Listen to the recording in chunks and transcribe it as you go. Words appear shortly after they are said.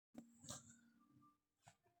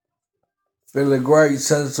Feel a great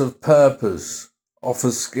sense of purpose,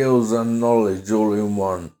 offer skills and knowledge all in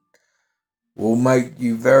one. Will make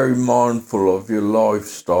you very mindful of your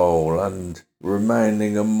lifestyle and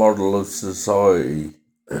remaining a model of society.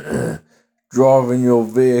 Driving your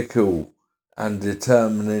vehicle and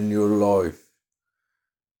determining your life.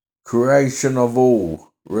 Creation of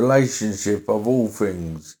all, relationship of all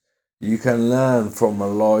things. You can learn from a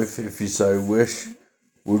life if you so wish.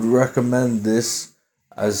 Would recommend this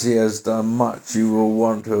as he has done much you will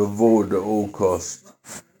want to avoid at all costs.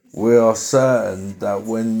 We are certain that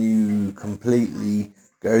when you completely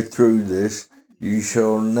go through this, you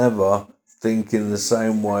shall never think in the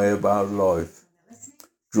same way about life.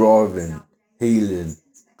 Driving, healing,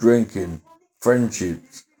 drinking,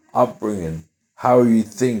 friendships, upbringing, how you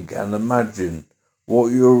think and imagine, what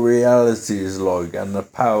your reality is like, and the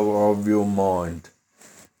power of your mind.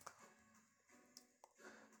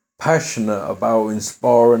 Passionate about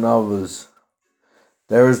inspiring others.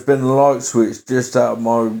 There has been a light switch just out of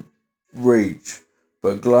my reach,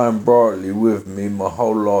 but glowing brightly with me my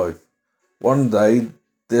whole life. One day,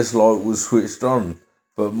 this light was switched on,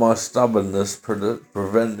 but my stubbornness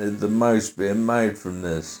prevented the most being made from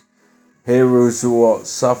this. Here is what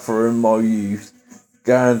suffering my youth,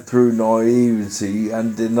 going through naivety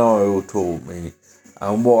and denial taught me,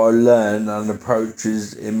 and what I learned and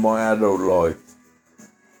approaches in my adult life.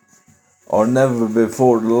 I never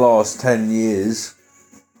before the last 10 years,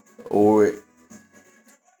 or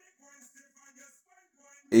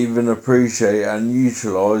even appreciate and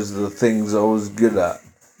utilise the things I was good at.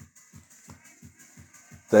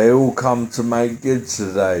 They all come to make good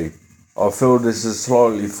today. I feel this is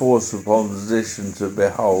slightly forced upon position to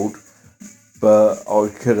behold, but I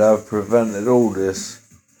could have prevented all this,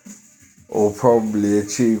 or probably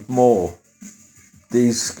achieved more.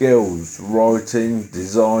 These skills, writing,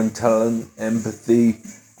 design, talent, empathy,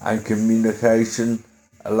 and communication,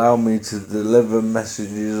 allow me to deliver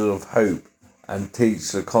messages of hope and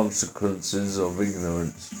teach the consequences of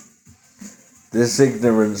ignorance. This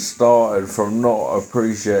ignorance started from not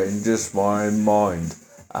appreciating just my own mind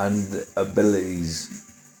and abilities.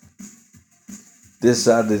 This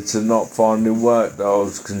added to not finding work that I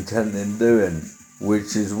was content in doing,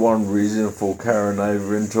 which is one reason for carrying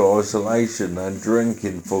over into isolation and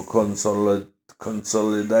drinking for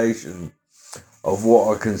consolidation of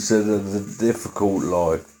what I consider the difficult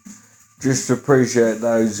life. Just appreciate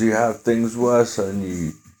those who have things worse than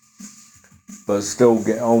you, but still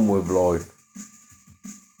get on with life.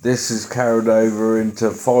 This is carried over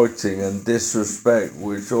into fighting and disrespect,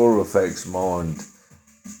 which all affects mind.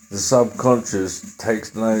 The subconscious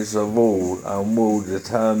takes notice of all and will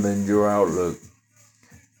determine your outlook,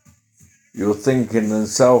 your thinking and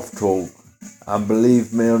self-talk, and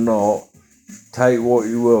believe me or not, take what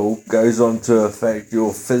you will, goes on to affect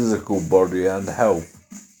your physical body and health,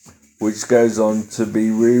 which goes on to be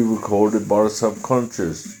re-recorded by the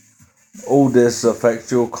subconscious. All this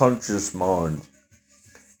affects your conscious mind.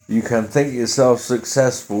 You can think yourself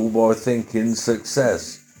successful by thinking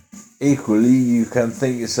success. Equally, you can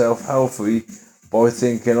think yourself healthy by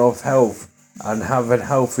thinking of health and having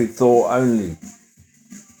healthy thought only.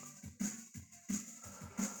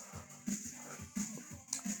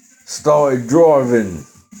 Started driving.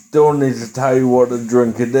 Don't need to tell you what the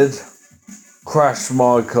drinker did. Crashed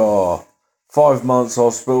my car. 5 months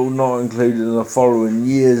hospital, not including the following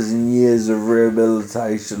years and years of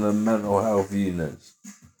rehabilitation and mental health units.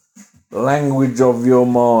 Language of your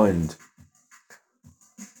mind.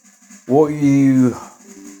 What you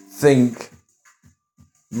think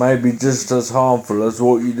may be just as harmful as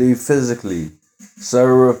what you do physically. So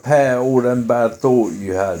repair all them bad thoughts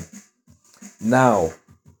you had. Now,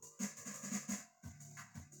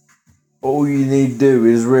 all you need to do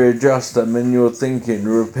is readjust them in your thinking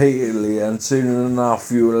repeatedly, and soon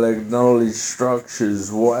enough you will acknowledge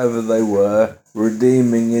structures, whatever they were,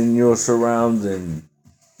 redeeming in your surrounding.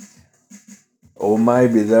 Or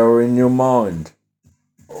maybe they were in your mind.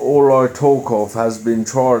 All I talk of has been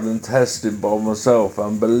tried and tested by myself,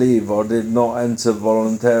 and believe I did not enter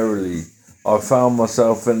voluntarily. I found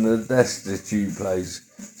myself in a destitute place,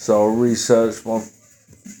 so I researched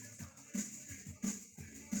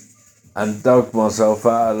and dug myself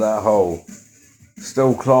out of that hole.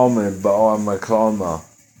 Still climbing, but I'm a climber.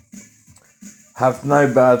 Have no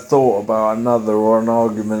bad thought about another or an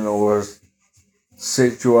argument or a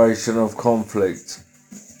situation of conflict.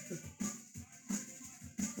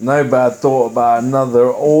 No bad thought about another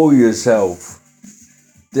or yourself.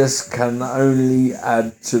 This can only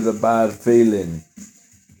add to the bad feeling.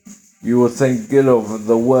 You will think good of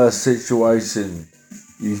the worst situation.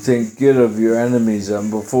 You think good of your enemies,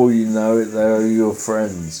 and before you know it, they are your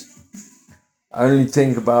friends. Only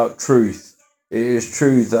think about truth. It is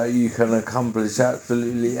true that you can accomplish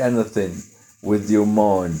absolutely anything with your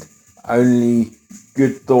mind. Only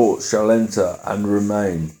good thoughts shall enter and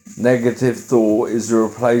remain. Negative thought is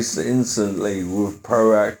replaced instantly with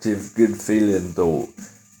proactive, good feeling thought.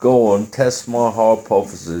 Go on, test my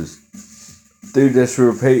hypothesis. Do this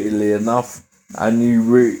repeatedly enough and you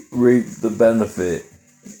reap the benefit.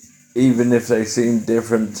 Even if they seem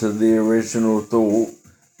different to the original thought,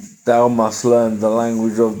 thou must learn the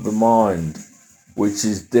language of the mind, which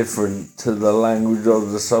is different to the language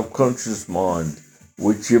of the subconscious mind,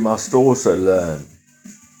 which you must also learn.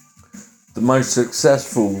 The most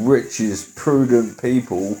successful, richest, prudent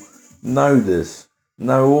people know this,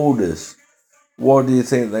 know all this. Why do you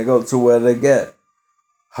think they got to where they get?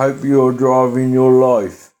 Hope you're driving your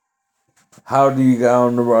life. How do you go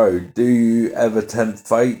on the road? Do you ever tempt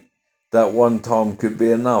fate? That one time could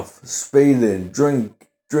be enough. Speeding,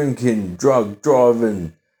 drinking, drug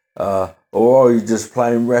driving, or are you just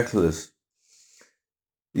plain reckless?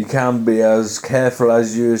 You can be as careful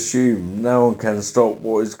as you assume. No one can stop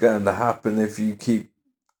what is going to happen if you keep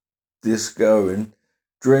this going.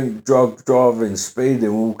 Drug driving,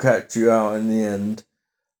 speeding will catch you out in the end.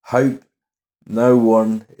 Hope no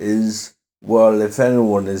one is, well, if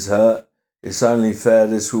anyone is hurt, it's only fair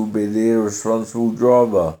this will be the irresponsible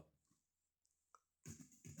driver.